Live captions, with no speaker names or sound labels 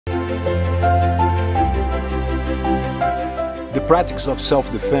practice of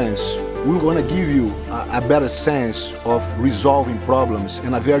self-defense, we're going to give you a better sense of resolving problems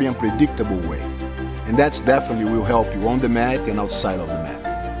in a very unpredictable way. And that's definitely will help you on the mat and outside of the mat.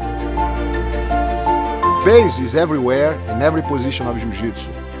 Base is everywhere in every position of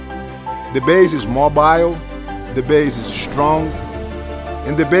Jiu-Jitsu. The base is mobile, the base is strong,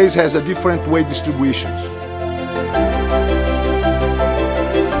 and the base has a different weight distributions.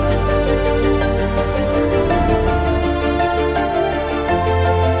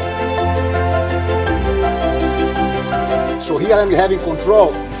 So here I'm having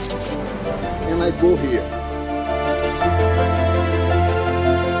control, and I go here.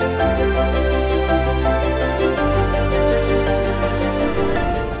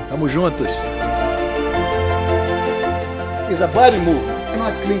 Tamo juntos. It's a body movement. You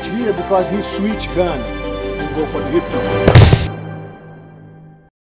cannot clinch here because he switch gun and go for the hip.